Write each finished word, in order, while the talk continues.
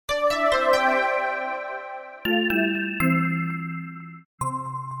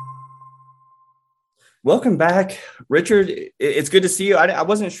Welcome back, Richard. It's good to see you. I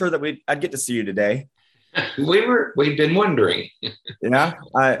wasn't sure that I'd get to see you today. We've been wondering. Yeah,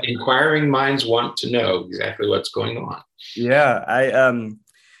 Inquiring minds want to know exactly what's going on. yeah.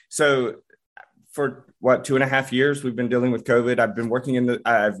 So for what 2.5 years we've been dealing with COVID.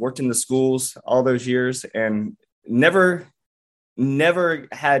 I've worked in the schools all those years and never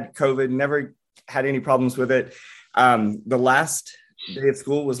had COVID, never had any problems with it. The last day of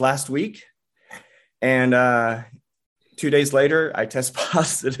school was last week. And 2 days later, I test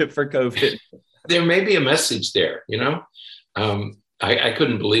positive for COVID. There may be a message there, you know. I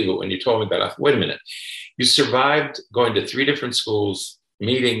couldn't believe it when you told me that. I thought, wait a minute, you survived going to 3 different schools,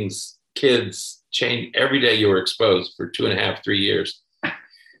 meetings, kids, change every day you were exposed for 2.5, 3 years.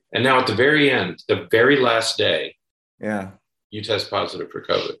 And now at the very end, the very last day, yeah, you test positive for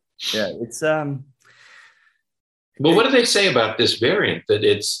COVID. Yeah, it's Well, what do they say about this variant? That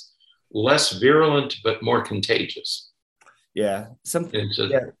it's less virulent but more contagious. Yeah, something.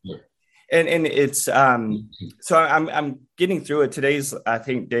 Yeah. And it's so I'm getting through it. Today's I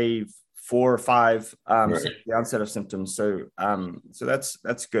think day 4 or 5 right. The onset of symptoms. So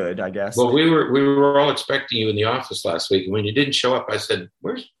that's good, I guess. Well, we were all expecting you in the office last week, and when you didn't show up, I said,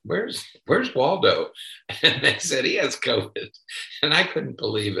 "Where's Waldo?" And they said he has COVID, and I couldn't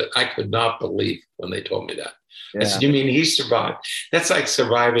believe it. I could not believe when they told me that. Yeah. I said, "You mean he survived?" That's like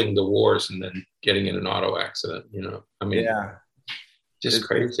surviving the wars and then getting in an auto accident. You know, I mean, yeah. Just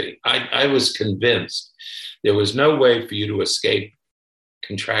crazy. I was convinced there was no way for you to escape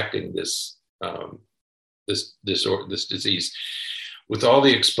contracting this disease with all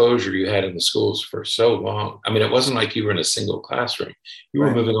the exposure you had in the schools for so long. I mean, it wasn't like you were in a single classroom. You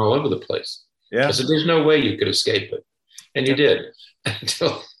were moving all over the place. Yeah. I said, there's no way you could escape it. And you did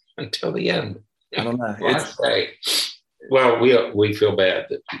until the end. I don't know. Well, we feel bad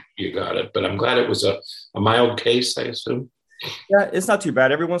that you got it, but I'm glad it was a mild case, I assume. Yeah, it's not too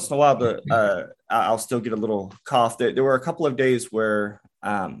bad. Every once in a while, I'll still get a little cough. There were a couple of days where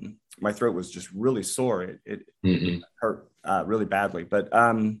my throat was just really sore. It hurt really badly. But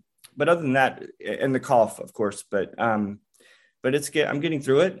other than that, and the cough, of course. But I'm getting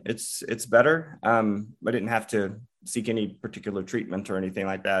through it. It's better. I didn't have to seek any particular treatment or anything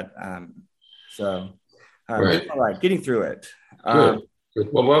like that. Right. All right, getting through it. Good.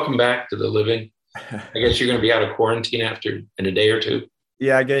 Well, welcome back to the living. I guess you're going to be out of quarantine in a day or two.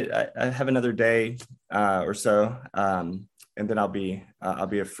 Yeah, I have another day or so, and then I'll be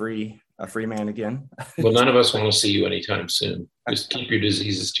a free man again. Well, none of us want to see you anytime soon. Just keep your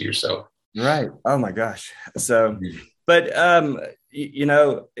diseases to yourself. Right. Oh my gosh. So, but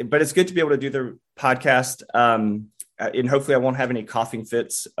but it's good to be able to do the podcast. And hopefully I won't have any coughing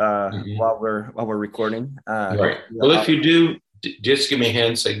fits while we're recording. Right. Well, if you do, just give me a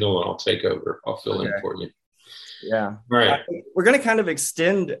hand signal and I'll take over. I'll fill in for you. Yeah. Right. We're going to kind of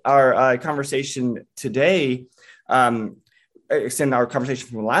extend our conversation today, extend our conversation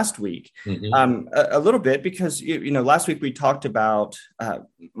from last week a little bit, because, last week we talked about,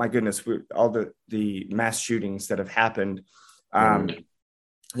 my goodness, all the mass shootings that have happened.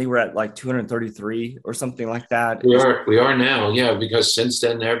 I think we're at like 233 or something like that. We are now. Yeah. Because since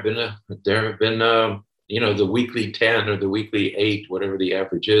then there have been the weekly 10 or the weekly 8, whatever the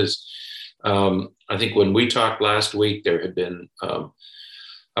average is. I think when we talked last week, there had been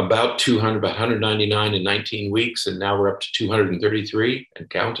about 200, about 199 in 19 weeks, and now we're up to 233 and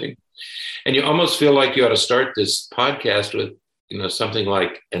counting. And you almost feel like you ought to start this podcast with, something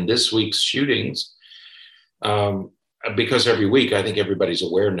like, and this week's shootings, because every week, I think everybody's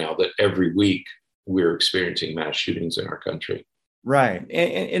aware now that every week we're experiencing mass shootings in our country. Right.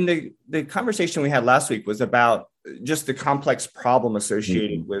 And the conversation we had last week was about just the complex problem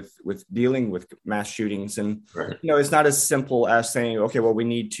associated with dealing with mass shootings. And, it's not as simple as saying, okay, well, we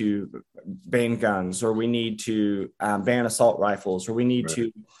need to ban guns, or we need to ban assault rifles, or we need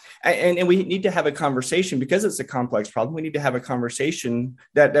to, and we need to have a conversation, because it's a complex problem. We need to have a conversation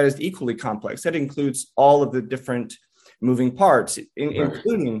that is equally complex, that includes all of the different moving parts,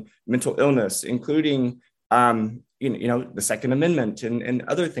 including mental illness, including, the Second Amendment and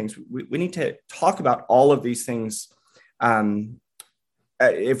other things. We need to talk about all of these things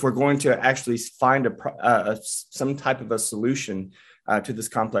if we're going to actually find some type of a solution to this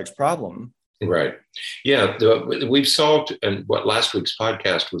complex problem. Right. Yeah. We've solved, and what last week's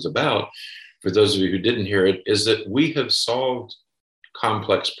podcast was about, for those of you who didn't hear it, is that we have solved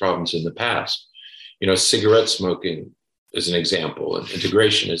complex problems in the past. Cigarette smoking is an example, and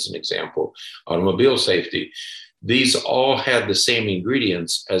integration is an example, automobile safety. These all had the same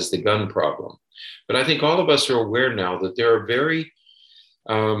ingredients as the gun problem. But I think all of us are aware now that there are very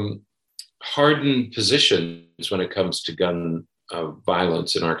hardened positions when it comes to gun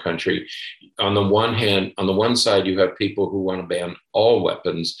violence in our country. On the one hand, on the one side, you have people who want to ban all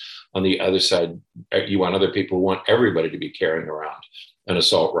weapons. On the other side, you want other people who want everybody to be carrying around an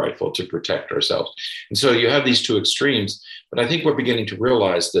assault rifle to protect ourselves. And so you have these two extremes, but I think we're beginning to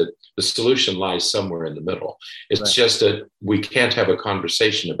realize that the solution lies somewhere in the middle. It's right. Just that we can't have a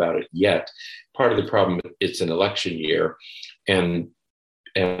conversation about it yet. Part of the problem, it's an election year, and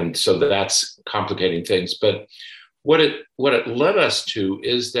so that's complicating things. But what it led us to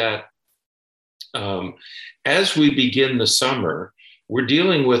is that as we begin the summer, we're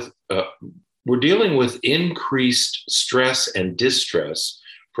dealing with increased stress and distress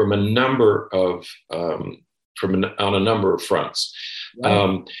from a number of on a number of fronts.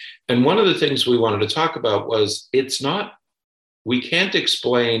 Right. And one of the things we wanted to talk about was we can't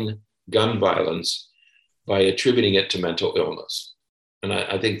explain gun violence by attributing it to mental illness. And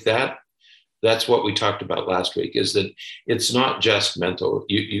I think that's what we talked about last week, is that it's not just mental.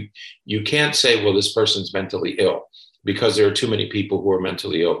 You can't say, well, this person's mentally ill, because there are too many people who are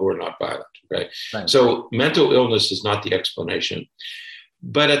mentally ill who are not violent, right? So mental illness is not the explanation.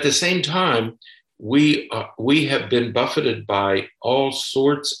 But at the same time, we have been buffeted by all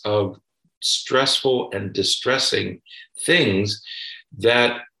sorts of stressful and distressing things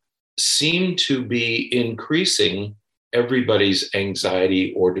that seem to be increasing everybody's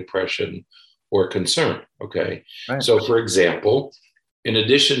anxiety or depression or concern, okay? Right. So for example, in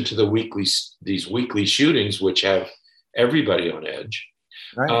addition to these weekly shootings, which have everybody on edge,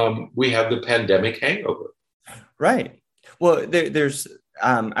 right. We have the pandemic hangover. Right. Well, there's,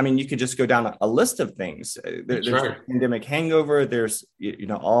 you could just go down a list of things. There's right. Pandemic hangover. There's,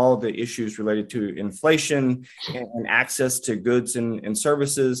 all the issues related to inflation and access to goods and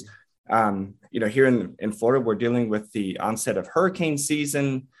services. Here in Florida, we're dealing with the onset of hurricane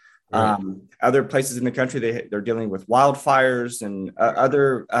season. Right. Other places in the country, they're dealing with wildfires and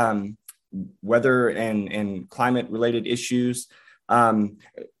other weather and climate related issues.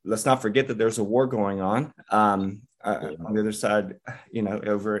 Let's not forget that there's a war going on the other side,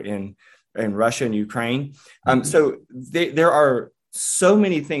 over in Russia and Ukraine. So there are so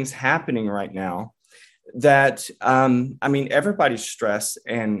many things happening right now that, everybody's stressed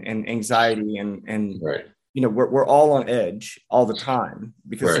and anxiety and right. We're all on edge all the time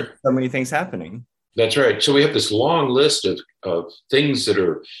because right. there's so many things happening. That's right. So we have this long list of things that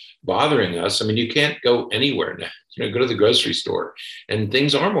are bothering us. You can't go anywhere now. Go to the grocery store and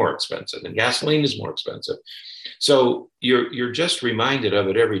things are more expensive and gasoline is more expensive. So you're just reminded of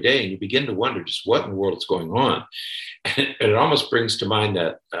it every day, and you begin to wonder just what in the world is going on. And it almost brings to mind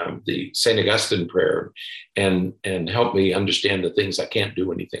that the St. Augustine prayer, and help me understand the things I can't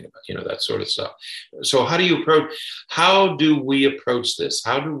do anything about, that sort of stuff. So how do we approach this?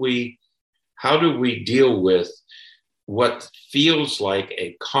 How do we deal with what feels like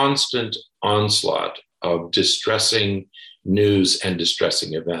a constant onslaught of distressing news and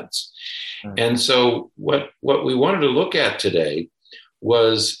distressing events? Mm-hmm. And so what we wanted to look at today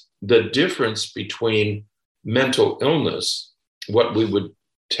was the difference between mental illness, what we would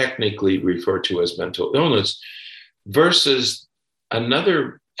technically refer to as mental illness, versus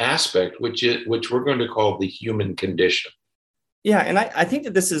another aspect, which we're going to call the human condition. Yeah, and I think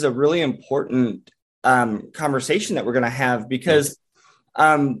that this is a really important conversation that we're going to have because,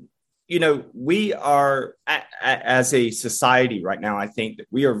 we are, as a society right now, I think that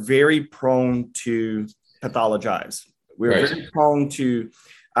we are very prone to pathologize. We're right. very prone to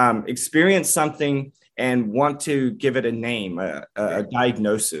experience something and want to give it a name, a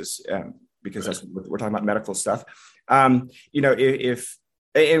diagnosis, because right. that's we're talking about medical stuff. So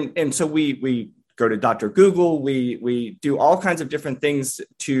we go to Dr. Google, we do all kinds of different things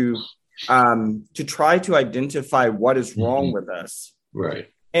to try to identify what is wrong mm-hmm. with us. Right.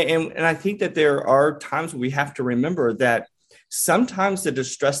 And I think that there are times we have to remember that sometimes the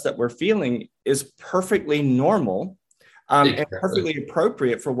distress that we're feeling is perfectly normal and perfectly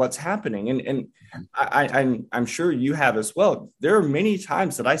appropriate for what's happening. And I'm sure you have as well. There are many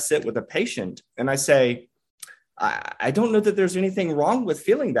times that I sit with a patient and I say, I don't know that there's anything wrong with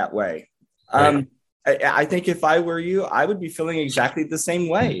feeling that way. Right. I think if I were you, I would be feeling exactly the same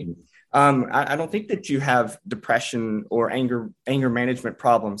way. I don't think that you have depression or anger management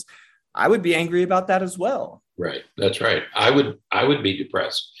problems. I would be angry about that as well. Right. That's right. I would be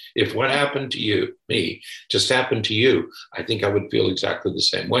depressed. If what happened to me just happened to you, I think I would feel exactly the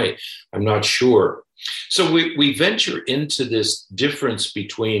same way. I'm not sure. So we venture into this difference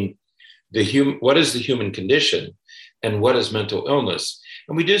between what is the human condition and what is mental illness.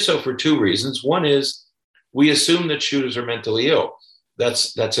 And we do so for two reasons. One is we assume that shooters are mentally ill.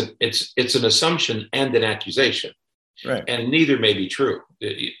 it's an assumption and an accusation, Right. and neither may be true.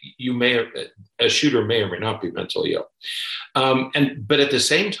 A shooter may or may not be mentally ill, but at the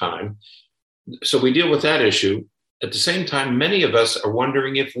same time, so we deal with that issue. At the same time, many of us are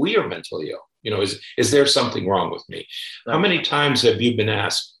wondering if we are mentally ill. Is there something wrong with me? Right. How many times have you been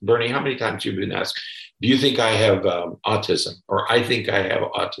asked, Bernie? How many times have you been asked, do you think I have autism, or I think I have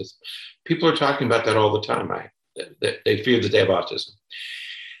autism? People are talking about that all the time. They fear that they have autism.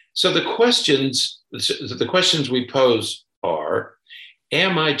 So the questions we pose are: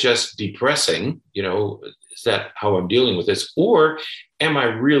 am I just depressing? Is that how I'm dealing with this, or am I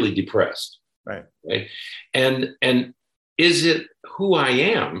really depressed? Right. And is it who I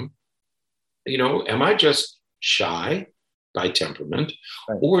am? Am I just shy by temperament,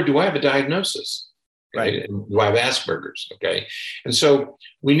 right, or do I have a diagnosis? Right. And do I have Asperger's? Okay. And so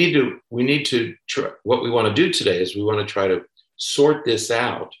we need to try, what we want to do today is we want to try to sort this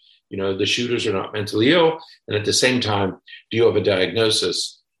out. The shooters are not mentally ill. And at the same time, do you have a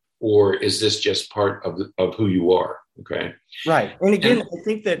diagnosis, or is this just part of who you are? Okay. Right. And again,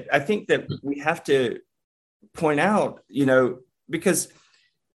 I think that we have to point out, because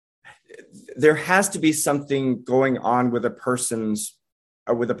there has to be something going on with a person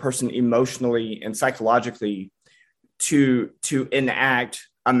emotionally and psychologically to enact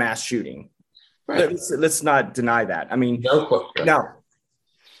a mass shooting. Right. Let's not deny that. I mean, now,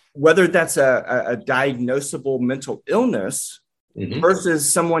 whether that's a diagnosable mental illness, mm-hmm,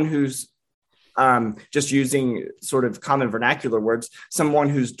 versus someone who's just using sort of common vernacular words, someone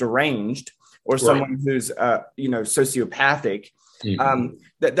who's deranged, or someone, right, who's sociopathic.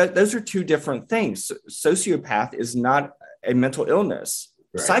 Mm-hmm. Those are two different things. Sociopath is not a mental illness.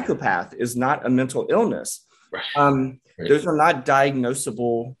 Right. Psychopath is not a mental illness. Right. Right. Those are not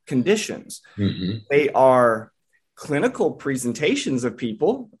diagnosable conditions. Mm-hmm. They are clinical presentations of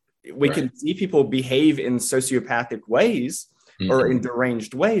people. We, right, can see people behave in sociopathic ways, mm-hmm, or in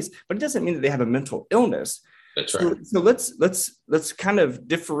deranged ways, but it doesn't mean that they have a mental illness. That's right. So let's kind of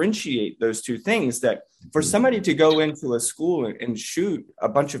differentiate those two things. That for somebody to go into a school and shoot a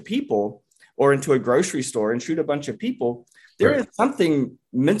bunch of people, or into a grocery store and shoot a bunch of people, there, right, is something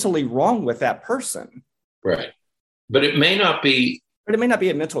mentally wrong with that person. Right. But it may not be. But it may not be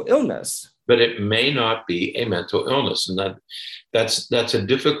a mental illness. But it may not be a mental illness, and that's a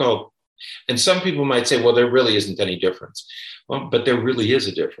difficult. And some people might say, well, there really isn't any difference. Well, but there really is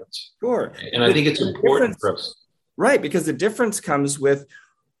a difference. Sure. And I think it's important for us. Right, because the difference comes with,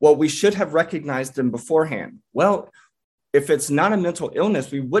 well, we should have recognized them beforehand. Well, if it's not a mental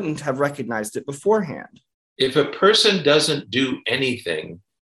illness, we wouldn't have recognized it beforehand. If a person doesn't do anything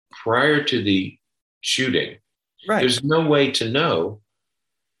prior to the shooting, right, there's no way to know.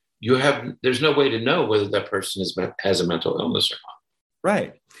 There's no way to know whether that person has a mental illness or not.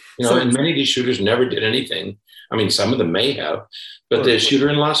 Right. And many of these shooters never did anything. I mean, some of them may have, but the shooter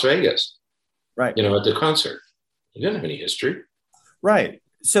in Las Vegas, right, at the concert, he didn't have any history. Right.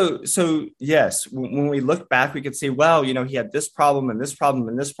 So yes, when we look back, we could say, well, he had this problem and this problem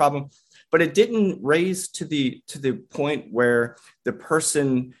and this problem, but it didn't raise to the point where the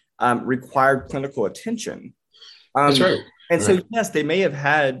person required clinical attention. That's right. And so, yes, they may have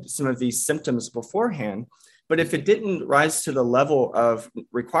had some of these symptoms beforehand, but if it didn't rise to the level of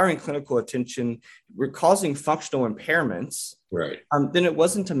requiring clinical attention, causing functional impairments, right, then it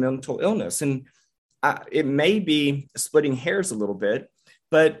wasn't a mental illness. And it may be splitting hairs a little bit,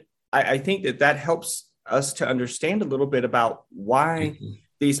 but I think that helps us to understand a little bit about why, mm-hmm,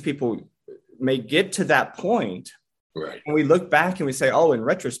 these people may get to that point. Right. And we look back and we say, oh, in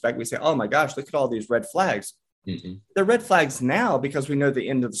retrospect, we say, oh my gosh, look at all these red flags. Mm-hmm. They're red flags now because we know the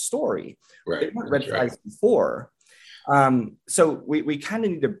end of the story. Right. They weren't red flags before. So we kind of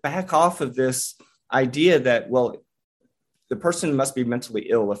need to back off of this idea that, well, the person must be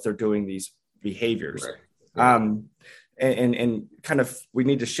mentally ill if they're doing these behaviors. Right. And kind of, we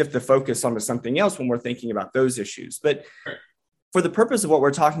need to shift the focus onto something else when we're thinking about those issues. But right, for the purpose of what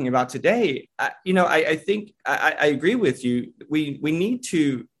we're talking about today, I think I agree with you. We need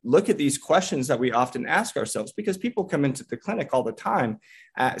to look at these questions that we often ask ourselves, because people come into the clinic all the time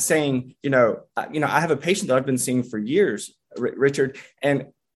saying, I have a patient that I've been seeing for years, Richard, and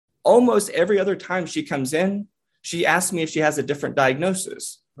almost every other time she comes in, she asks me if she has a different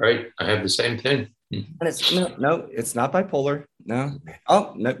diagnosis. Right. I have the same thing. And it's no, it's not bipolar. No.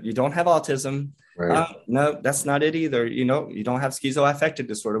 Oh, no, you don't have autism. Right. No, that's not it either. You don't have schizoaffective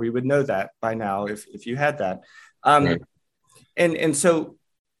disorder. We would know that by now if you had that. Right. And so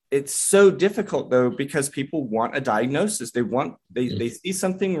it's so difficult though, because people want a diagnosis. They see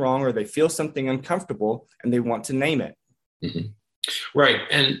something wrong, or they feel something uncomfortable, and they want to name it. Mm-hmm. Right.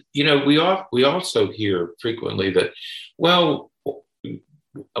 And, we also hear frequently that, well,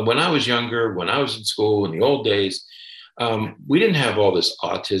 when I was younger, when I was in school in the old days, we didn't have all this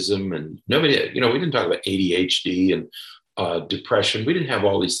autism and nobody, we didn't talk about ADHD and depression. We didn't have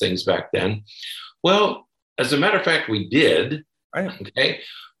all these things back then. Well, as a matter of fact, we did. Right. Okay.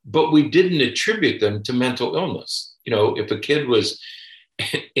 But we didn't attribute them to mental illness. If a kid was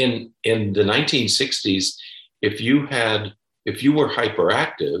in the 1960s, if you were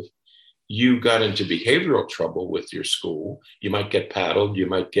hyperactive, you got into behavioral trouble with your school. You might get paddled. You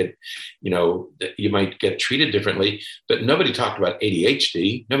might get treated differently. But nobody talked about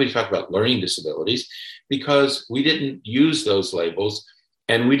ADHD. Nobody talked about learning disabilities because we didn't use those labels,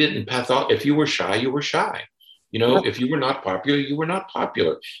 and we didn't if you were shy, you were shy. If you were not popular, you were not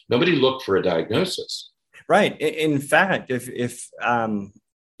popular. Nobody looked for a diagnosis. Right. In fact, if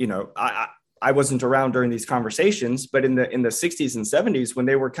I wasn't around during these conversations, but in the 60s and 70s, when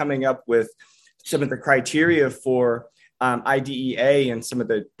they were coming up with some of the criteria for IDEA and some of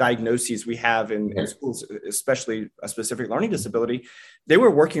the diagnoses we have in schools, especially a specific learning disability, they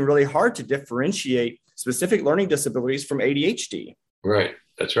were working really hard to differentiate specific learning disabilities from ADHD. Right.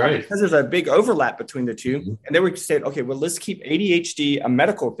 That's right. Because there's a big overlap between the two. Mm-hmm. And they were saying, okay, well, let's keep ADHD a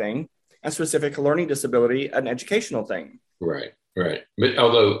medical thing and specific learning disability an educational thing. Right. Right. But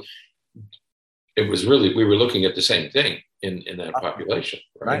although it was really, we were looking at the same thing in that population.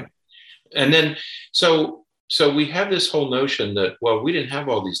 Right. And then, so we have this whole notion that, well, we didn't have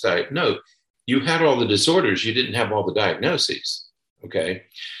all these no, you had all the disorders. You didn't have all the diagnoses. Okay.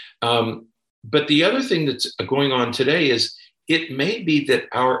 But the other thing that's going on today is it may be that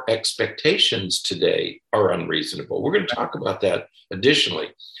our expectations today are unreasonable. We're going to talk about that additionally.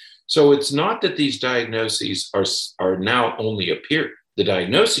 So it's not that these diagnoses are now only appearing. The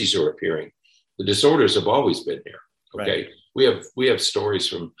diagnoses are appearing. The disorders have always been here. Okay. Right. We have stories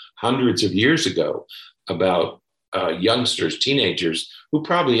from hundreds of years ago about youngsters, teenagers who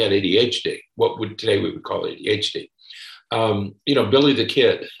probably had ADHD. Today we would call ADHD. Billy the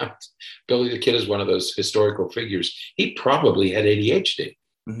Kid. Billy the Kid is one of those historical figures. He probably had ADHD.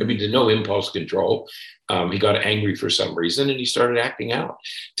 Mm-hmm. I mean, no impulse control. He got angry for some reason and he started acting out.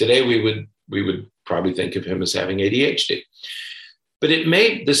 Today we would probably think of him as having ADHD. But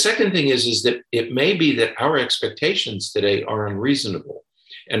the second thing is that it may be that our expectations today are unreasonable.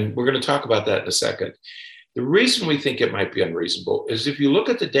 And we're going to talk about that in a second. The reason we think it might be unreasonable is if you look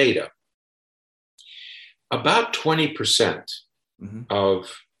at the data, about 20% mm-hmm.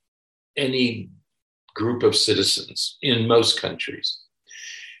 of any group of citizens in most countries,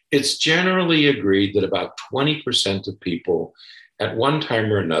 it's generally agreed that about 20% of people at one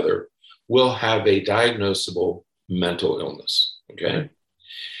time or another will have a diagnosable mental illness. Okay.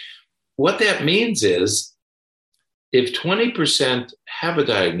 What that means is if 20% have a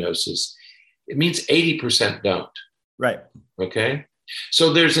diagnosis, it means 80% don't. Right. Okay.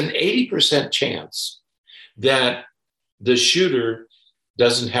 So there's an 80% chance that the shooter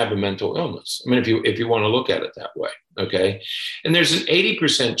doesn't have a mental illness. I mean, if you want to look at it that way. Okay. And there's an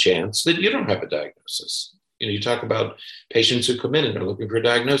 80% chance that you don't have a diagnosis. You talk about patients who come in and are looking for a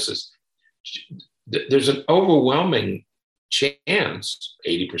diagnosis. There's an overwhelming chance,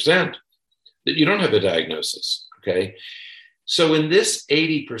 80%, that you don't have a diagnosis. Okay. So in this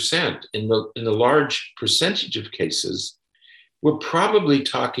 80%, in the large percentage of cases, we're probably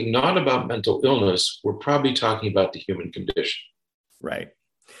talking not about mental illness, we're probably talking about the human condition. Right.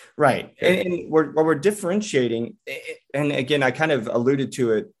 Right. Okay. And we're differentiating, and again, I kind of alluded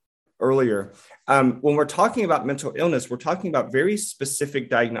to it earlier. When we're talking about mental illness, we're talking about very specific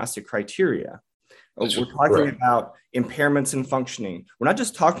diagnostic criteria. We're talking about impairments in functioning. We're not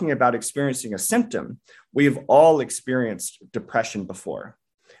just talking about experiencing a symptom. We've all experienced depression before.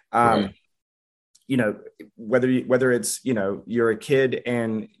 Right. Whether it's, you're a kid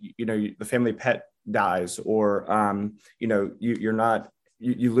and, the family pet dies, or,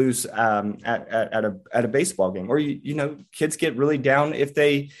 you lose at a baseball game, or, kids get really down if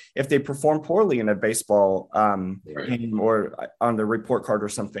they perform poorly in a baseball game or on the report card or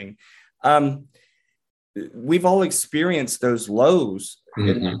something. We've all experienced those lows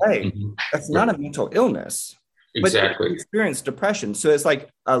in a way. Mm-hmm. That's not a mental illness. Exactly. But you experience depression. So it's like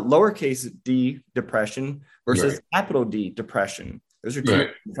a lowercase d depression versus capital D depression. Those are two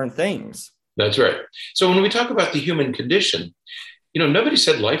different things. That's right. So when we talk about the human condition, nobody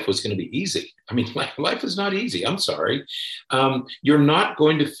said life was going to be easy. I mean, life is not easy. I'm sorry. You're not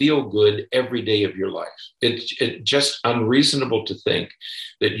going to feel good every day of your life. It's just unreasonable to think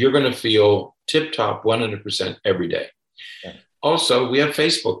that you're going to feel tip-top 100% every day. Yeah. Also, we have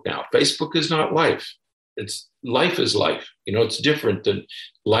Facebook now. Facebook is not life. it's life is life. It's different than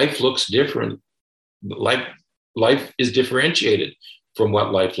life looks different. Life is differentiated from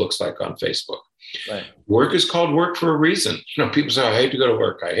what life looks like on Facebook. Right. Work is called work for a reason. People say, I hate to go to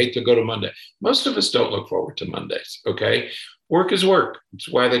work. I hate to go to Monday. Most of us don't look forward to Mondays. Okay. Work is work. It's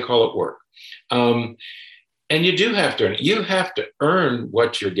why they call it work. And you do have to earn it. You have to earn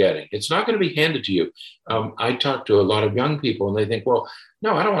what you're getting. It's not going to be handed to you. I talk to a lot of young people and they think, well,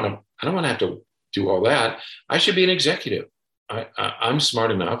 no, I don't want to have to do all that. I should be an executive. I'm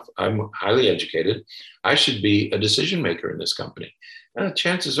smart enough. I'm highly educated. I should be a decision maker in this company.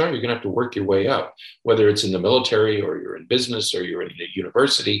 Chances are you're going to have to work your way up, whether it's in the military or you're in business or you're in a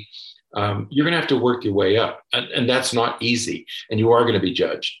university. You're going to have to work your way up. And that's not easy. And you are going to be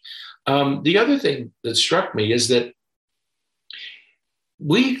judged. The other thing that struck me is that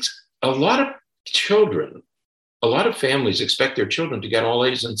a lot of children, a lot of families expect their children to get all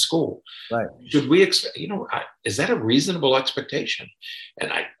A's in school. Right. Should we expect, is that a reasonable expectation?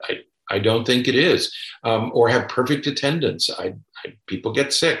 And I don't think it is. Or have perfect attendance. People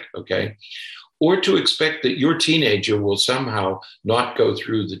get sick, okay? Or to expect that your teenager will somehow not go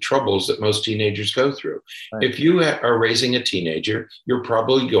through the troubles that most teenagers go through. Right. If you are raising a teenager, you're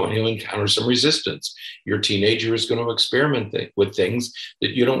probably going to encounter some resistance. Your teenager is going to experiment with things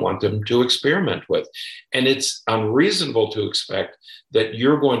that you don't want them to experiment with. And it's unreasonable to expect that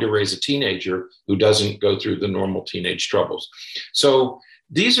you're going to raise a teenager who doesn't go through the normal teenage troubles. So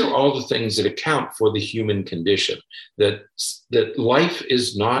these are all the things that account for the human condition, that life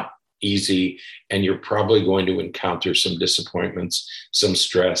is not easy, and you're probably going to encounter some disappointments, some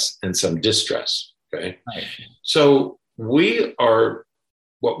stress, and some distress. Okay. Right. So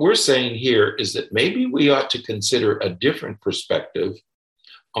what we're saying here is that maybe we ought to consider a different perspective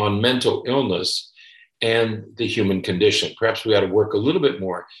on mental illness and the human condition. Perhaps we ought to work a little bit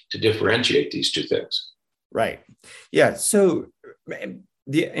more to differentiate these two things. Right. Yeah. So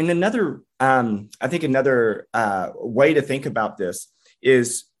another way to think about this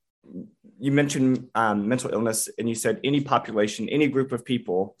is, you mentioned mental illness, and you said any population, any group of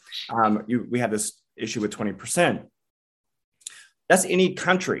people, we have this issue with 20%. That's any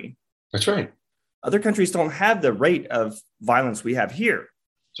country. That's right. Other countries don't have the rate of violence we have here.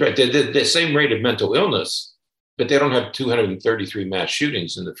 That's right. The same rate of mental illness, but they don't have 233 mass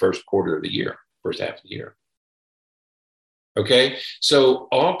shootings in the first quarter of the year, first half of the year. Okay. So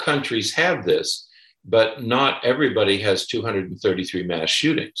all countries have this, but not everybody has 233 mass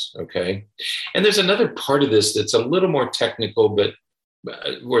shootings, okay? And there's another part of this that's a little more technical, but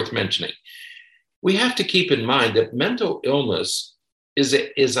worth mentioning. We have to keep in mind that mental illness is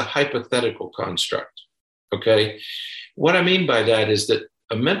a hypothetical construct, okay? What I mean by that is that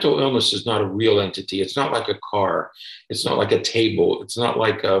a mental illness is not a real entity. It's not like a car. It's not like a table. It's not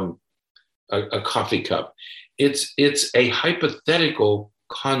like a coffee cup. It's a hypothetical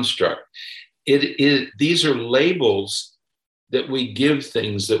construct. These are labels that we give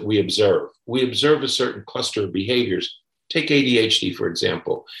things that we observe. We observe a certain cluster of behaviors. Take ADHD, for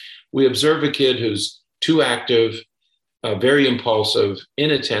example. We observe a kid who's too active, very impulsive,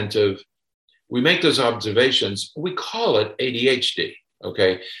 inattentive. We make those observations. We call it ADHD,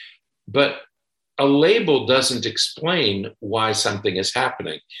 okay? But a label doesn't explain why something is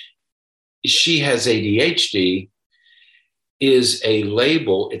happening. She has ADHD is a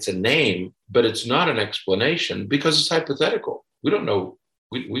label, it's a name, but it's not an explanation because it's hypothetical. We don't know.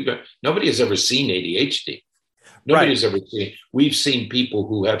 Nobody has ever seen ADHD. Nobody has ever seen. We've seen people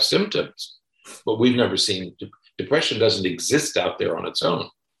who have symptoms, but we've never seen. Depression doesn't exist out there on its own.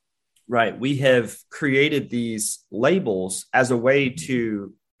 Right. We have created these labels as a way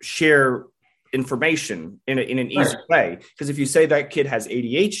to share information in an easy way. Because if you say that kid has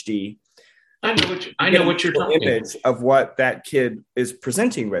ADHD, I know what you're talking image of what that kid is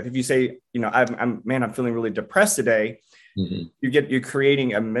presenting with. If you say, I'm feeling really depressed today, mm-hmm. You're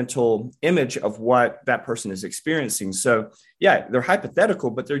creating a mental image of what that person is experiencing. So yeah, they're hypothetical,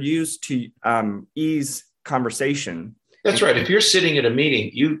 but they're used to ease conversation. That's right. If you're sitting at a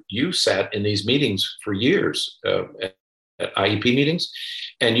meeting, you sat in these meetings for years at IEP meetings,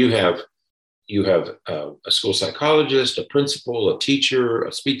 and you have a school psychologist, a principal, a teacher,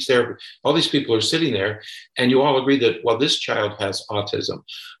 a speech therapist. All these people are sitting there, and you all agree that, well, this child has autism.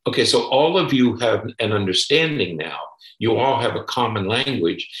 Okay, so all of you have an understanding now. You all have a common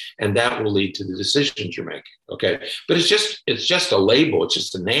language, and that will lead to the decisions you're making. Okay, but it's just a label. It's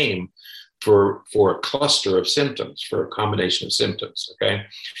just a name for a cluster of symptoms, for a combination of symptoms. Okay,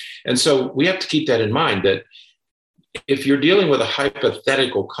 and so we have to keep that in mind, that if you're dealing with a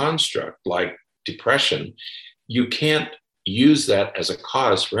hypothetical construct like depression, you can't use that as a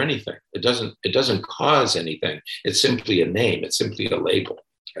cause for anything. It doesn't cause anything. It's simply a name. It's simply a label.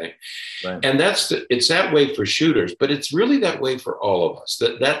 Okay. Right. And it's that way for shooters, but it's really that way for all of us,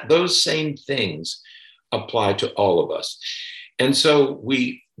 that those same things apply to all of us. And so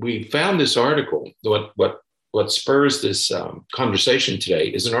we found this article. What spurs this conversation today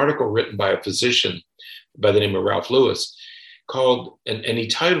is an article written by a physician by the name of Ralph Lewis called, and he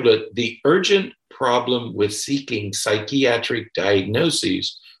titled it, "The Urgent Problem with Seeking Psychiatric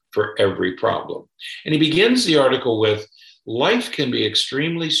Diagnoses for Every Problem." And he begins the article with, "Life can be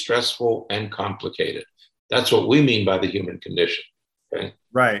extremely stressful and complicated." That's what we mean by the human condition. Okay?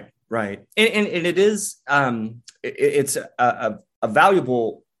 Right. And it is, it's a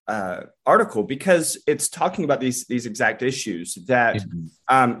valuable article because it's talking about these exact issues that,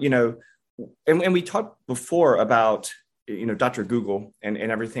 and we talked before about, Dr. Google and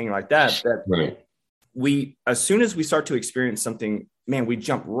everything like that, right. We, as soon as we start to experience something, man, we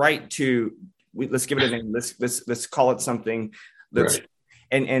jump right to, let's give it a name. Let's call it something. Right.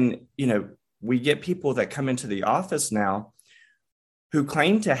 And we get people that come into the office now who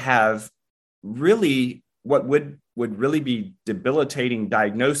claim to have really what would really be debilitating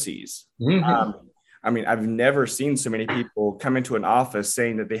diagnoses. Mm-hmm. I've never seen so many people come into an office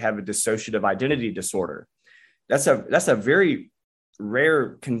saying that they have a dissociative identity disorder. That's a very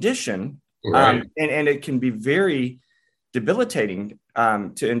rare condition. Right. And it can be very debilitating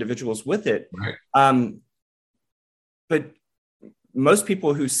to individuals with it. Right. But most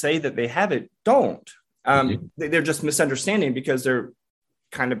people who say that they have it don't. They're just misunderstanding because they're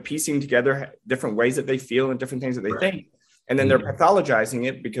kind of piecing together different ways that they feel and different things that they think. And then they're pathologizing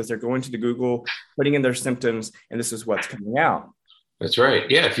it because they're going to the Google, putting in their symptoms, and this is what's coming out. That's right.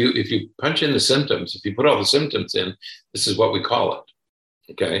 Yeah. If you punch in the symptoms, if you put all the symptoms in, this is what we call it.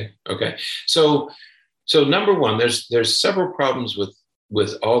 Okay. So number one, there's several problems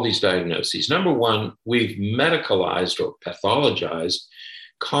with all these diagnoses. Number one, we've medicalized or pathologized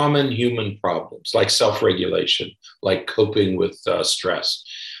common human problems like self-regulation, like coping with stress.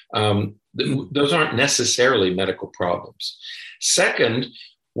 Those aren't necessarily medical problems. Second,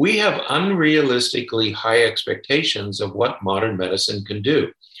 we have unrealistically high expectations of what modern medicine can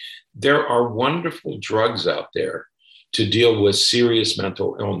do. There are wonderful drugs out there to deal with serious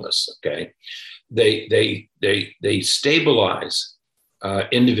mental illness. Okay, they stabilize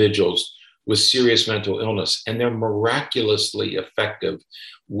individuals with serious mental illness, and they're miraculously effective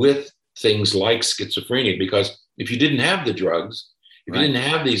with things like schizophrenia. Because if you didn't have the drugs, if you didn't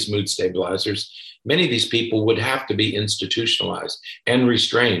have these mood stabilizers, many of these people would have to be institutionalized and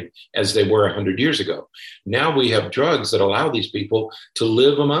restrained as they were 100 years ago. Now we have drugs that allow these people to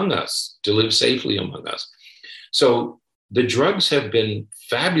live among us, to live safely among us. So the drugs have been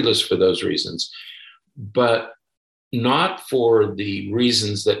fabulous for those reasons, but not for the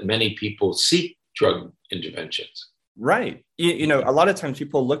reasons that many people seek drug interventions. Right. A lot of times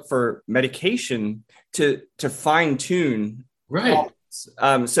people look for medication to fine tune. Right.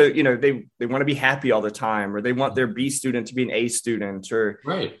 So, they want to be happy all the time, or they want their B student to be an A student, or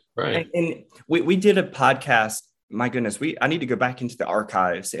right. And we did a podcast. My goodness, I need to go back into the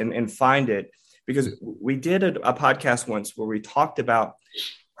archives and find it, because we did a podcast once where we talked about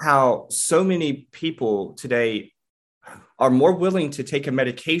how so many people today are more willing to take a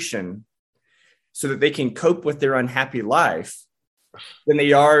medication so that they can cope with their unhappy life than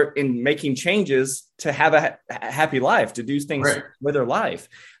they are in making changes to have a happy life, to do things with their life.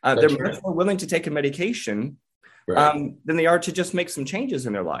 They're much more willing to take a medication than they are to just make some changes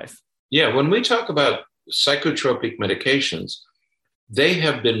in their life. Yeah, when we talk about psychotropic medications, they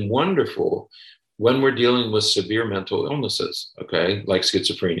have been wonderful when we're dealing with severe mental illnesses, okay, like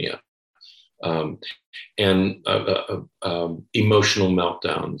schizophrenia. And emotional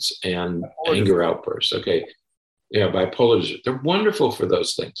meltdowns and anger outbursts. Okay. Yeah. Bipolar disorder. They're wonderful for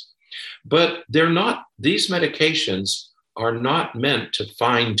those things, but these medications are not meant to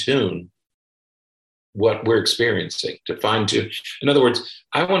fine tune what we're experiencing, to fine tune. In other words,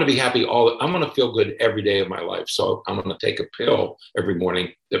 I want to be happy I'm going to feel good every day of my life. So I'm going to take a pill every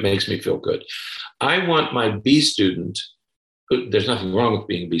morning that makes me feel good. I want my B student, there's nothing wrong with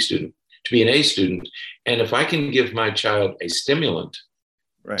being a B student, to be an A student. And if I can give my child a stimulant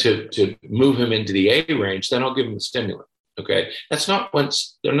to move him into the A range, then I'll give him a stimulant. Okay. That's not what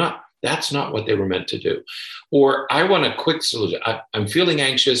they were meant to do. Or I want a quick solution. I'm feeling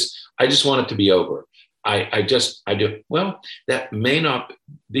anxious. I just want it to be over. I do. Well,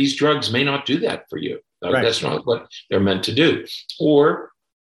 these drugs may not do that for you. That's not what they're meant to do. Or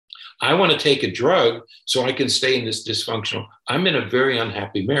I want to take a drug so I can stay in this dysfunctional. I'm in a very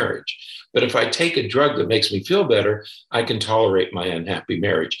unhappy marriage. But if I take a drug that makes me feel better, I can tolerate my unhappy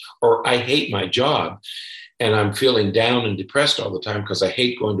marriage. Or I hate my job and I'm feeling down and depressed all the time because I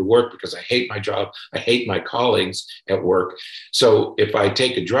hate going to work, because I hate my job. I hate my colleagues at work. So if I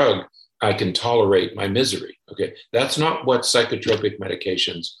take a drug, I can tolerate my misery. Okay. That's not what psychotropic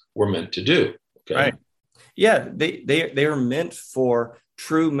medications were meant to do. Okay. Right. Yeah. They are meant for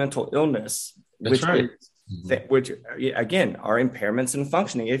true mental illness. That's right. Which again are impairments in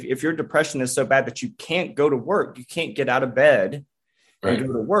functioning. If your depression is so bad that you can't go to work, you can't get out of bed and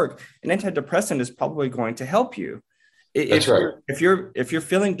go to work, an antidepressant is probably going to help you. That's right. If you're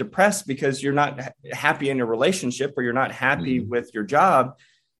feeling depressed because you're not happy in your relationship or you're not happy with your job,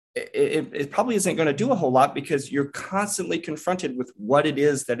 it probably isn't going to do a whole lot because you're constantly confronted with what it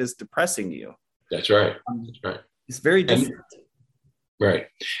is that is depressing you. That's right. That's right. It's very different. Right.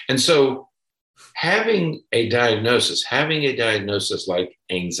 And so having a diagnosis like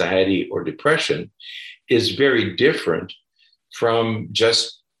anxiety or depression is very different from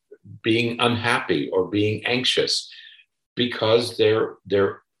just being unhappy or being anxious, because there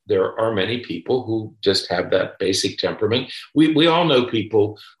are many people who just have that basic temperament. We all know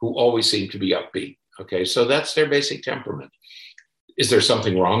people who always seem to be upbeat. Okay, so that's their basic temperament. Is there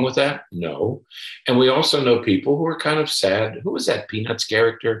something wrong with that? No. And we also know people who are kind of sad. Who was that Peanuts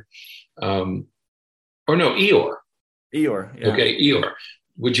character? Eeyore. Eeyore. Yeah. Okay, Eeyore.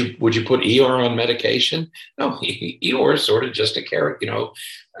 Would you put Eeyore on medication? No, Eeyore is sort of just a character.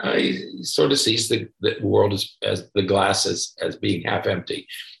 He sort of sees the world as the glass as being half empty.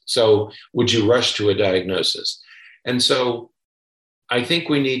 So would you rush to a diagnosis? And so I think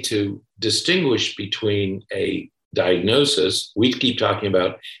we need to distinguish between a diagnosis. We keep talking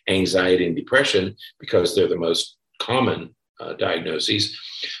about anxiety and depression because they're the most common diagnoses,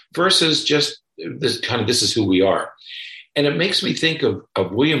 versus just this is who we are. And it makes me think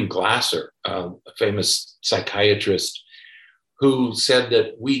of William Glasser, a famous psychiatrist, who said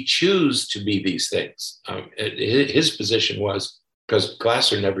that we choose to be these things. His position was, because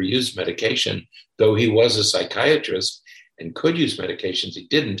Glasser never used medication, though he was a psychiatrist and could use medications, he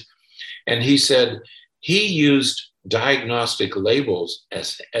didn't. And he said he used diagnostic labels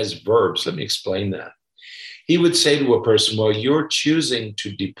as verbs. Let me explain that. He would say to a person, well, you're choosing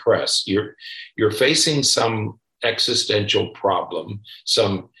to depress. You're facing some existential problem,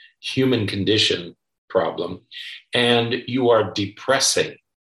 some human condition problem, and you are depressing,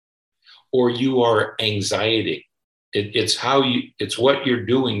 or you are anxiety. It's what you're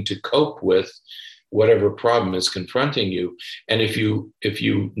doing to cope with whatever problem is confronting you. And if you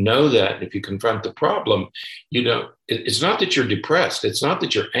know that, if you confront the problem, it's not that you're depressed, it's not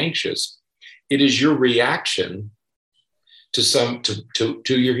that you're anxious, it is your reaction to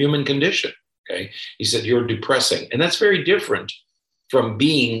your human condition. Okay. He said, you're depressing. And that's very different from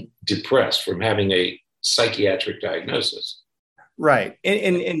being depressed, from having a psychiatric diagnosis. Right.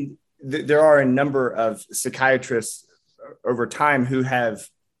 And there are a number of psychiatrists over time who have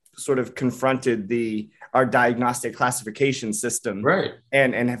sort of confronted our diagnostic classification system, right,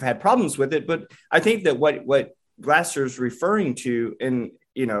 and have had problems with it. But I think that what Glasser's referring to, and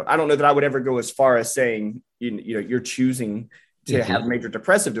I don't know that I would ever go as far as saying you're choosing to have major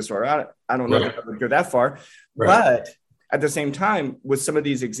depressive disorder. I don't know if I would go that far, but at the same time, with some of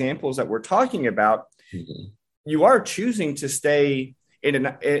these examples that we're talking about, you are choosing to stay in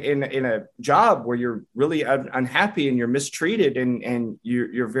a job where you're really unhappy and you're mistreated and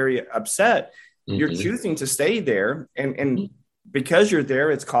you're very upset. You're choosing to stay there, and because you're there,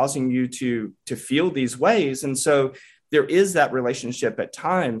 it's causing you to feel these ways. And so there is that relationship at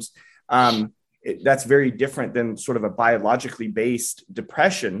times. That's very different than sort of a biologically based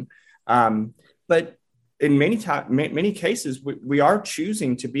depression. But in many cases, we are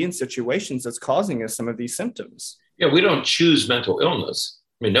choosing to be in situations that's causing us some of these symptoms. Yeah, we don't choose mental illness.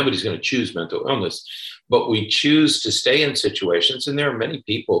 I mean, nobody's going to choose mental illness, but we choose to stay in situations. And there are many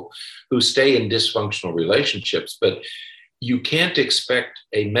people who stay in dysfunctional relationships, but you can't expect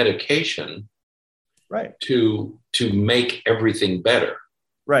a medication to make everything better.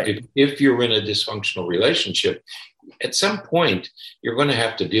 Right. If you're in a dysfunctional relationship, at some point, you're going to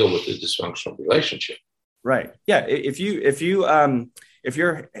have to deal with the dysfunctional relationship. Right. Yeah. If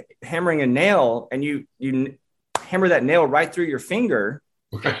you're hammering a nail and you hammer that nail right through your finger,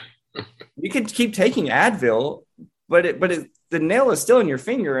 you can keep taking Advil, but the nail is still in your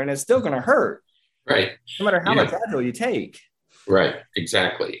finger and it's still going to hurt. Right. No matter how much Advil you take. Right.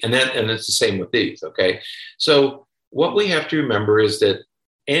 Exactly. And it's the same with these. Okay. So what we have to remember is that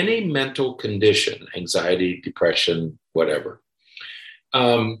any mental condition, anxiety, depression, whatever,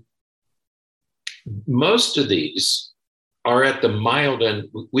 Most of these are at the mild end.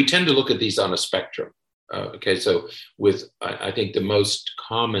 We tend to look at these on a spectrum. Okay, so I think the most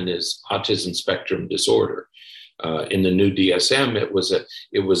common is autism spectrum disorder. In the new DSM, it was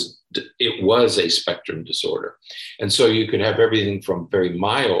a spectrum disorder, and so you could have everything from very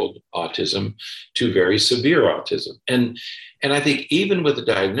mild autism to very severe autism. And I think even with the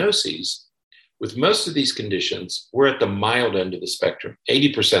diagnoses, with most of these conditions, we're at the mild end of the spectrum.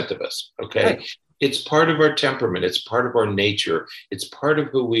 80% of us. Okay, right. It's part of our temperament. It's part of our nature. It's part of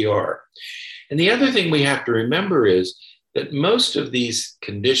who we are. And the other thing we have to remember is that most of these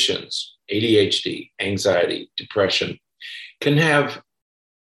conditions, ADHD, anxiety, depression, can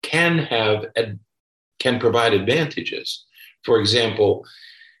provide advantages. For example,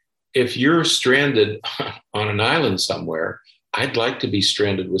 if you're stranded on an island somewhere, I'd like to be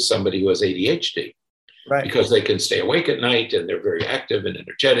stranded with somebody who has ADHD. Right. Because they can stay awake at night and they're very active and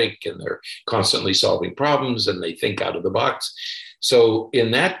energetic and they're constantly solving problems and they think out of the box. So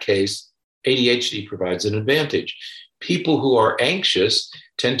in that case, ADHD provides an advantage. People who are anxious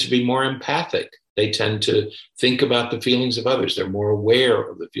tend to be more empathic. They tend to think about the feelings of others. They're more aware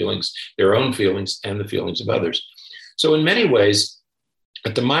of the feelings, their own feelings and the feelings of others. So in many ways,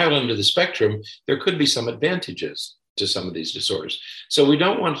 at the mild end of the spectrum, there could be some advantages to some of these disorders. So we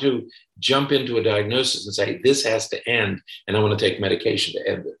don't want to jump into a diagnosis and say, this has to end, and I want to take medication to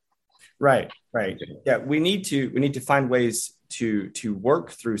end it. Right. Okay. Yeah, we need to find ways to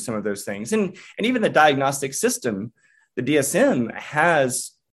work through some of those things. And even the diagnostic system, the DSM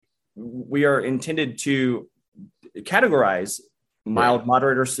we are intended to categorize mild,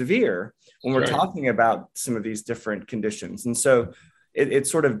 moderate, or severe when we're talking about some of these different conditions. And so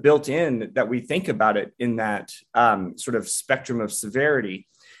it's sort of built in that we think about it in that sort of spectrum of severity.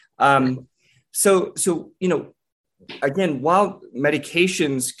 So, again, while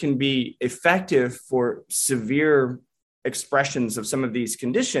medications can be effective for severe expressions of some of these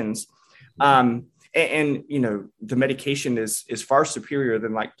conditions, and the medication is far superior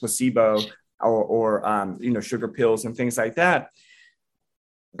than like placebo or sugar pills and things like that.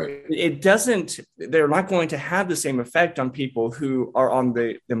 They're not going to have the same effect on people who are on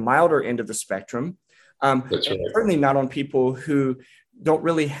the milder end of the spectrum. That's right. Certainly not on people who don't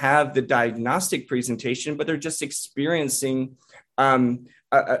really have the diagnostic presentation, but they're just experiencing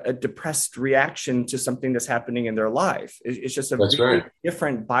a depressed reaction to something that's happening in their life. It's just a very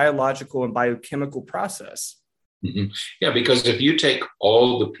different biological and biochemical process. Mm-hmm. Yeah, because if you take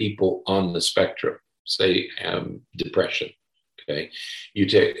all the people on the spectrum, say depression, okay, you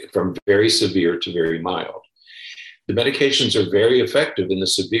take from very severe to very mild, the medications are very effective in the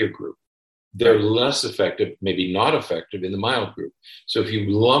severe group. They're less effective, maybe not effective in the mild group. So if you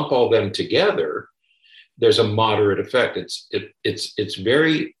lump all them together, there's a moderate effect.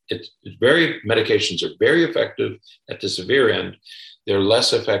 Medications are very effective at the severe end. They're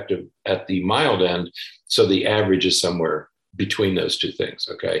less effective at the mild end. So the average is somewhere between those two things,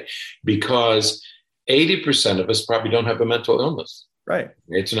 okay? Because 80% of us probably don't have a mental illness. Right.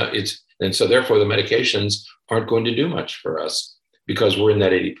 And so therefore the medications aren't going to do much for us because we're in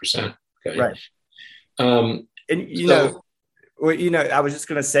that 80%. Okay. Right. I was just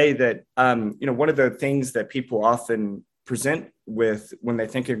going to say that, one of the things that people often present with when they're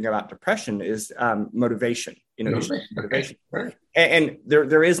thinking about depression is motivation, motivation. Right. And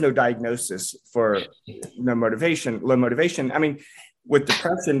there is no diagnosis for low motivation. I mean, with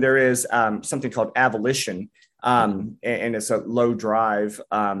depression, there is something called avolition, and it's a low drive,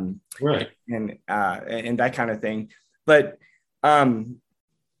 right. And that kind of thing. But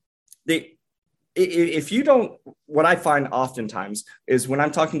if you don't, what I find oftentimes is when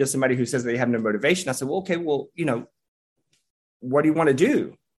I'm talking to somebody who says they have no motivation, I say, well, okay, well, what do you want to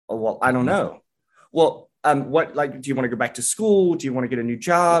do? Oh, well, I don't know. Well, do you want to go back to school? Do you want to get a new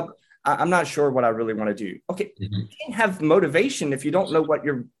job? I'm not sure what I really want to do. Okay. Mm-hmm. You can't have motivation if you don't know what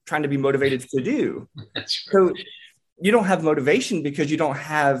you're trying to be motivated to do. That's right. So you don't have motivation because you don't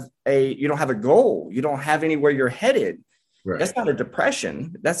have a goal. You don't have anywhere you're headed. Right. That's not a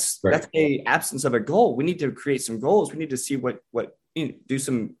depression. That's a absence of a goal. We need to create some goals. We need to see do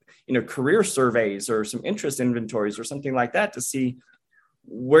some career surveys or some interest inventories or something like that to see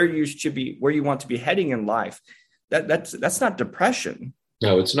where you should be, where you want to be heading in life. That's not depression.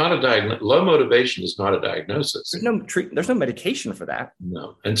 No, it's not a diagnosis. Low motivation is not a diagnosis. There's no medication for that.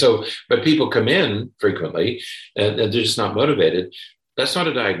 No, but people come in frequently and they're just not motivated. That's not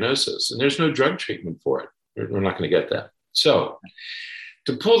a diagnosis, and there's no drug treatment for it. We're not going to get that. So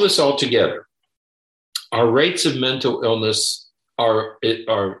to pull this all together, our rates of mental illness are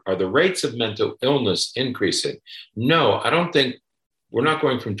the rates of mental illness increasing? No, I don't think We're not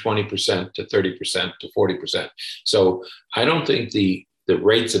going from 20% to 30% to 40%. So I don't think the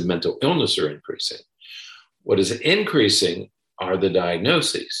rates of mental illness are increasing. What is increasing are the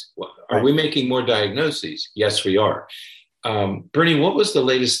diagnoses. Are we making more diagnoses? Yes, we are. Bernie, what was the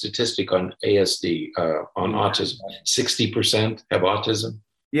latest statistic on ASD, on autism? 60% have autism?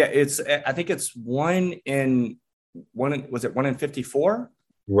 Yeah, I think it's one in 54?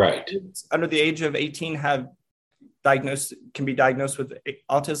 Right. Under the age of 18 can be diagnosed with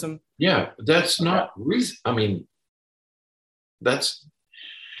autism? Yeah, that's not reason. I mean,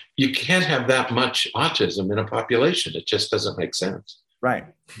 you can't have that much autism in a population. It just doesn't make sense. Right.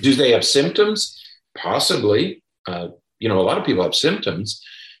 Do they have symptoms? Possibly. A lot of people have symptoms,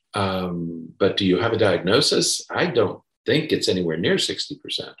 but do you have a diagnosis? I don't think it's anywhere near 60%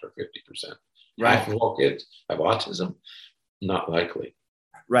 or 50%. Right. Half of all kids have autism? Not likely.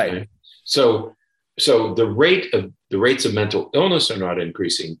 Right. Okay? So the rates of mental illness are not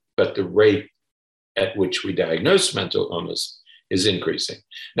increasing, but the rate at which we diagnose mental illness is increasing.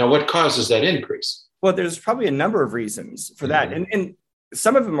 Now, what causes that increase? Well, there's probably a number of reasons for that. And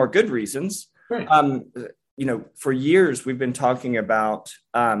some of them are good reasons. Right. For years, we've been talking about,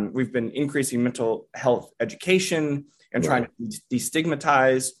 we've been increasing mental health education and trying to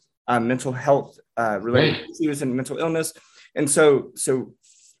destigmatize mental health related issues and mental illness. And so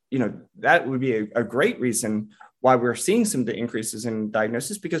that would be a great reason why we're seeing some of the increases in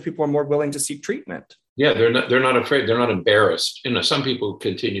diagnosis, because people are more willing to seek treatment. Yeah, they're not afraid. They're not embarrassed. Some people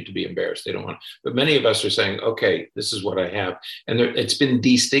continue to be embarrassed. They don't want to, but many of us are saying, okay, this is what I have. And it's been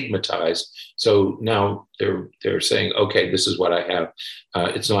destigmatized. So now they're saying, okay, this is what I have.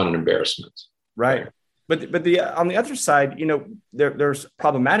 It's not an embarrassment. Right. But on the other side, there's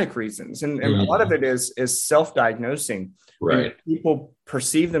problematic reasons. And a lot of it is self-diagnosing. Right. When people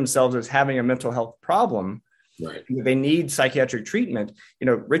perceive themselves as having a mental health problem. Right. They need psychiatric treatment.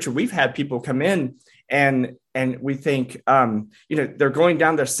 Richard, we've had people come in and we think, they're going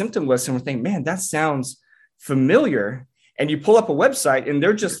down their symptom list and we're thinking, man, that sounds familiar. And you pull up a website and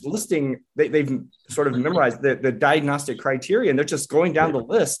they're just listing, they've sort of memorized the diagnostic criteria and they're just going down the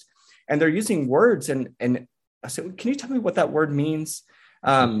list and they're using words. And I said, can you tell me what that word means?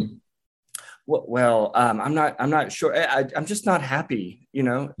 Well, I'm not sure. I'm just not happy,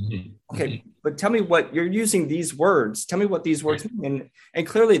 Okay, but tell me what you're using these words. Tell me what these words mean. And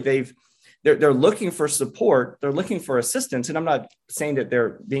clearly they're looking for support. They're looking for assistance. And I'm not saying that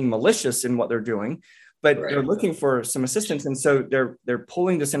they're being malicious in what they're doing, but they're looking for some assistance. And so they're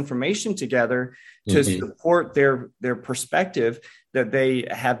pulling this information together to support their perspective that they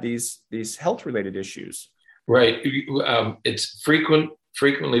have these health related issues. Right. It's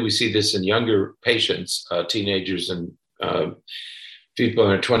frequently we see this in younger patients, teenagers and people in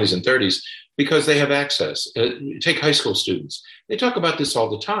their 20s and 30s, because they have access. Take high school students. They talk about this all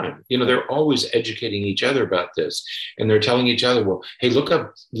the time. They're always educating each other about this. And they're telling each other, well, hey, look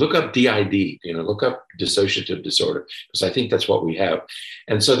up DID, look up dissociative disorder, because I think that's what we have.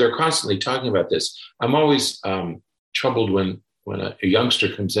 And so they're constantly talking about this. I'm always troubled when a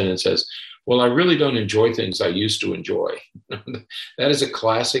youngster comes in and says, well, I really don't enjoy things I used to enjoy. That is a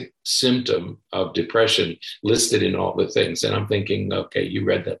classic symptom of depression listed in all the things. And I'm thinking, okay, you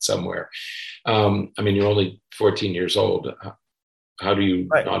read that somewhere. You're only 14 years old. How do you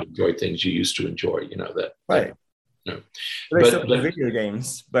not enjoy things you used to enjoy? That. Right. But video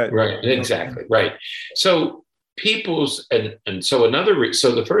games. But right, exactly. Right. So people's, and so another,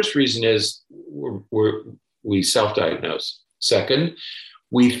 so the first reason is we self-diagnose. Second,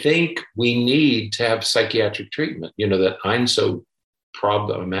 we think we need to have psychiatric treatment, that I'm so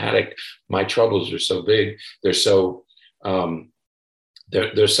problematic. My troubles are so big. They're so,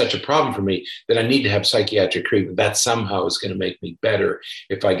 there's such a problem for me that I need to have psychiatric treatment. That somehow is going to make me better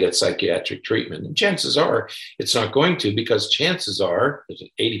if I get psychiatric treatment. And chances are it's not going to, because chances are there's an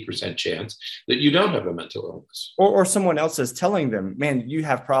 80% chance that you don't have a mental illness. Or someone else is telling them, man, you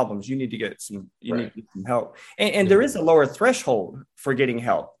have problems. You need to get some help. And there is a lower threshold for getting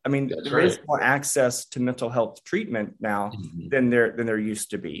help. There is more access to mental health treatment now than there used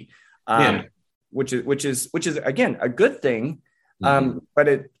to be, which is again, a good thing. But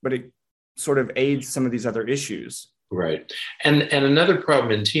it sort of aids some of these other issues. Right. And another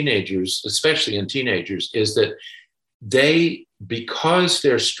problem in teenagers, especially in teenagers, is that because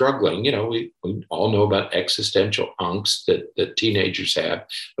they're struggling, we all know about existential angst that teenagers have,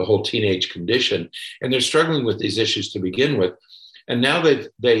 the whole teenage condition, and they're struggling with these issues to begin with. And now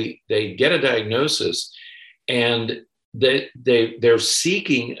they get a diagnosis, and they're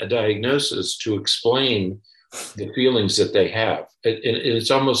seeking a diagnosis to explain the feelings that they have.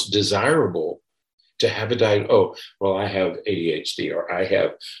 It's almost desirable to have a diagnosis. Oh, well, I have ADHD, or I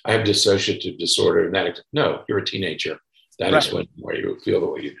have dissociative disorder, and that. No, you're a teenager. That Right. explains why you feel the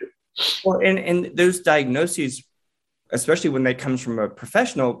way you do. Well, and those diagnoses, especially when they comes from a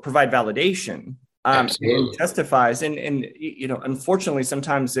professional, provide validation, and Absolutely. justifies. And unfortunately,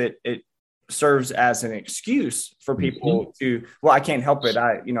 sometimes it serves as an excuse for people to, well, I can't help it.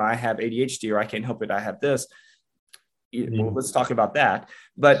 I have ADHD, or I can't help it. I have this. Well, let's talk about that.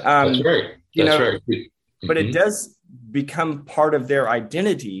 But That's right. That's right. but it does become part of their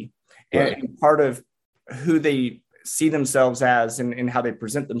identity, Right. and part of who they see themselves as, and how they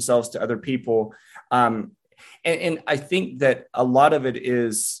present themselves to other people. And I think that a lot of it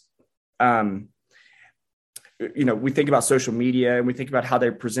is, we think about social media, and we think about how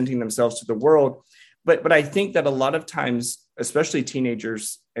they're presenting themselves to the world. But I think that a lot of times, especially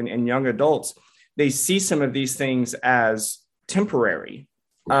teenagers and young adults, they see some of these things as temporary.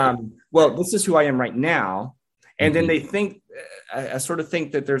 Well, this is who I am right now. And then they think, I sort of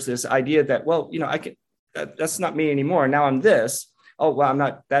think that there's this idea that, well, I can, that's not me anymore. Now I'm this. Oh, well, I'm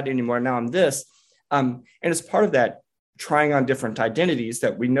not that anymore. Now I'm this. And it's part of that trying on different identities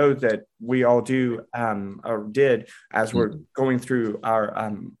that we know that we all do, or did, as we're going through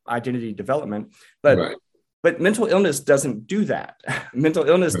our identity development. But mental illness doesn't do that. Mental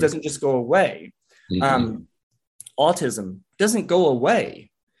illness doesn't just go away. Autism doesn't go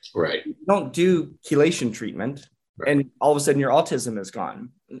away. Right. You don't do chelation treatment, and all of a sudden your autism is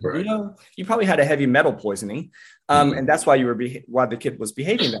gone. Right. You probably had a heavy metal poisoning, and that's why why the kid was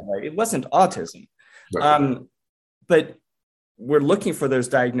behaving that way. It wasn't autism. Right. But we're looking for those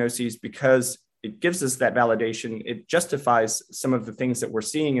diagnoses because it gives us that validation. It justifies some of the things that we're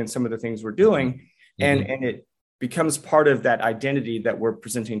seeing and some of the things we're doing, and it becomes part of that identity that we're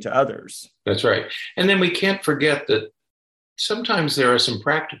presenting to others. That's right. And then we can't forget that sometimes there are some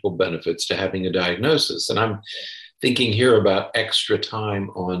practical benefits to having a diagnosis. And I'm thinking here about extra time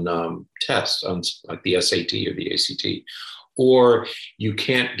on tests, on like the SAT or the ACT, or you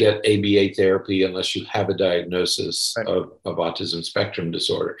can't get ABA therapy unless you have a diagnosis of autism spectrum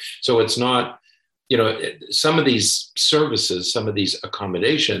disorder. So it's not, some of these services, some of these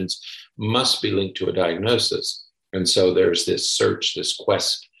accommodations must be linked to a diagnosis. And so there's this search, this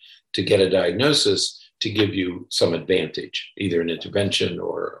quest to get a diagnosis to give you some advantage, either an intervention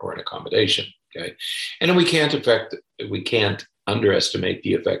or an accommodation. Okay. And then we can't underestimate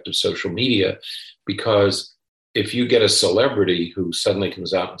the effect of social media, because if you get a celebrity who suddenly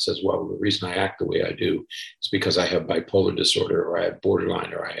comes out and says, well, the reason I act the way I do is because I have bipolar disorder, or I have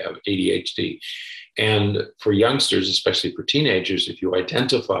borderline, or I have ADHD. And for youngsters, especially for teenagers, if you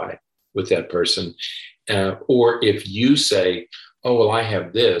identify with that person, or if you say, oh, well, I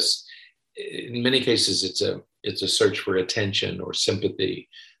have this, in many cases, it's a search for attention or sympathy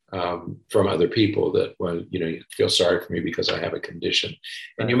from other people, that, well, you feel sorry for me because I have a condition.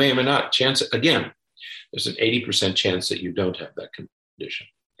 And you may or may not. Again, there's an 80% chance that you don't have that condition.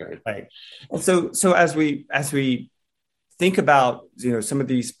 Right. And so as we think about, some of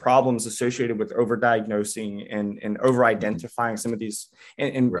these problems associated with overdiagnosing and over-identifying some of these,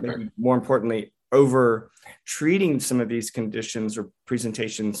 and maybe more importantly, over treating some of these conditions or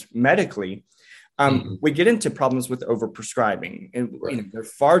presentations medically, we get into problems with overprescribing. And there are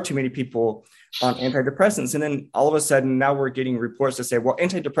far too many people on antidepressants. And then all of a sudden, now we're getting reports that say, well,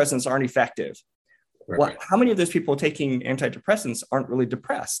 antidepressants aren't effective. Right. Well, how many of those people taking antidepressants aren't really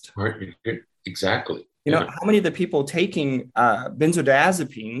depressed? Exactly. How many of the people taking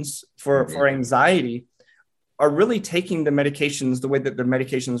benzodiazepines for anxiety are really taking the medications the way that the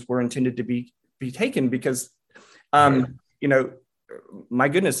medications were intended to be taken? Because, my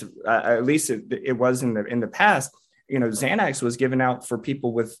goodness, at least it was in the past, Xanax was given out for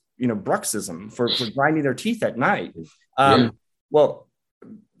people with, bruxism, for grinding their teeth at night. Well,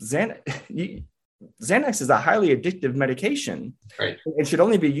 Xanax is a highly addictive medication. Right. It should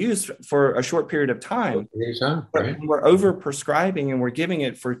only be used for a short period of time. But when we're over-prescribing and we're giving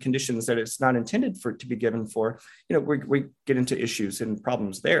it for conditions that it's not intended for it to be given for, we get into issues and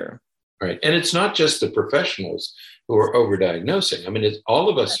problems there. Right. And it's not just the professionals who are overdiagnosing. I mean, it's all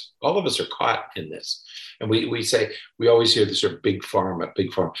of us are caught in this. And we always hear this sort of big pharma.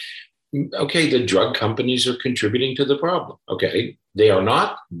 Okay, the drug companies are contributing to the problem. Okay. They are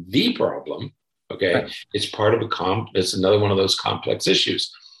not the problem. Okay. Right. It's part of it's another one of those complex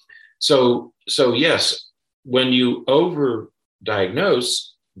issues. So yes, when you overdiagnose,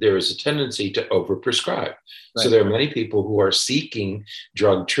 there is a tendency to overprescribe. Right. So there are many people who are seeking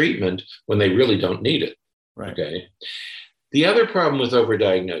drug treatment when they really don't need it. Right. Okay. The other problem with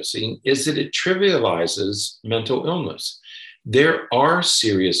overdiagnosing is that it trivializes mental illness. There are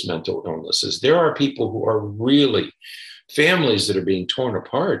serious mental illnesses. There are people who are really families that are being torn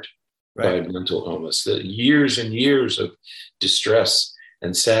apart by mental illness, the years and years of distress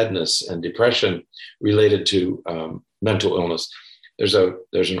and sadness and depression related to mental illness. There's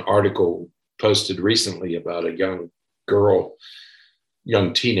an article posted recently about a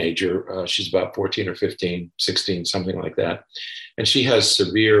young teenager. She's about 14 or 15, 16, something like that. And she has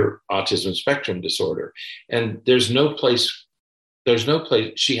severe autism spectrum disorder. And there's no place,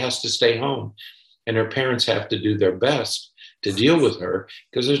 she has to stay home. And her parents have to do their best to deal with her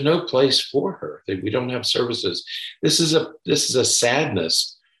because there's no place for her. We don't have services. This is a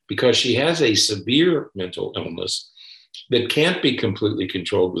sadness because she has a severe mental illness that can't be completely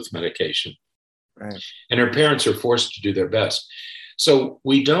controlled with medication. Right. And her parents are forced to do their best. So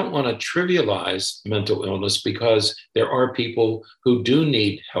we don't want to trivialize mental illness because there are people who do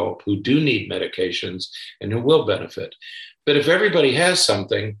need help, who do need medications, and who will benefit. But if everybody has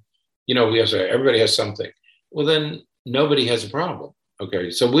something, we have to say everybody has something. Well, then nobody has a problem. Okay,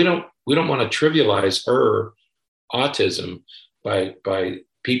 so we don't want to trivialize her autism by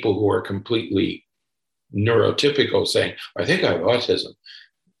people who are completely neurotypical saying, "I think I have autism."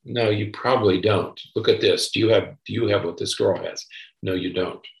 No, you probably don't. Look at this. Do you have what this girl has? No, you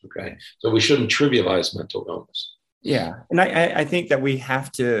don't. Okay, so we shouldn't trivialize mental illness. Yeah, and I think that we have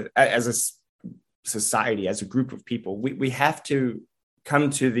to, as a society, as a group of people, we have to come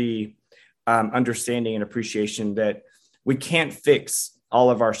to the understanding and appreciation that we can't fix all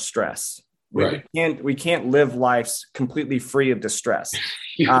of our stress. Right. We can't live lives completely free of distress.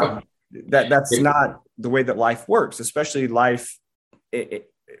 That's not the way that life works, especially life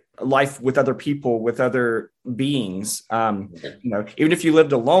with other people, with other beings. Even if you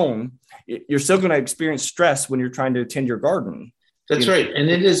lived alone, you're still going to experience stress when you're trying to tend your garden. That's right. And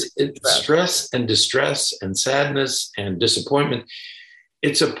it's stress and distress and sadness and disappointment.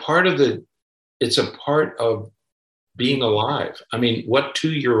 It's a part of being alive. I mean, what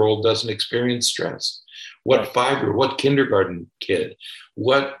 2-year-old doesn't experience stress? What 5-year-old, what kindergarten kid,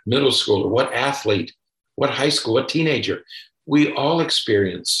 what middle schooler, what athlete, what high school, what teenager? We all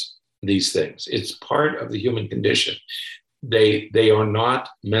experience these things. It's part of the human condition. They are not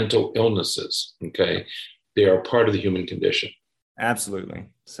mental illnesses, okay? They are part of the human condition. Absolutely.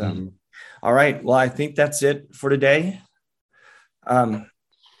 So, All right. Well, I think that's it for today. I'm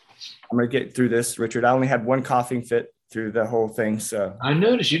going to get through this, Richard. I only had one coughing fit through the whole thing. So I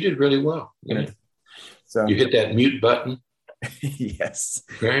noticed you did really well. Yeah. So you hit that mute button. Yes.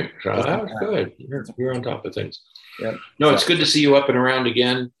 Right. That was good. You're on top of things. Yep. No, it's good to see you up and around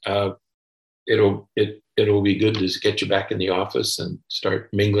again. It'll be good to get you back in the office and start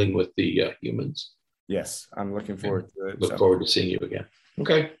mingling with the humans. Yes, I'm looking forward to it. Look forward to seeing you again.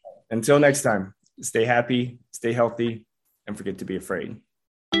 Okay. Until next time, stay happy, stay healthy, and forget to be afraid.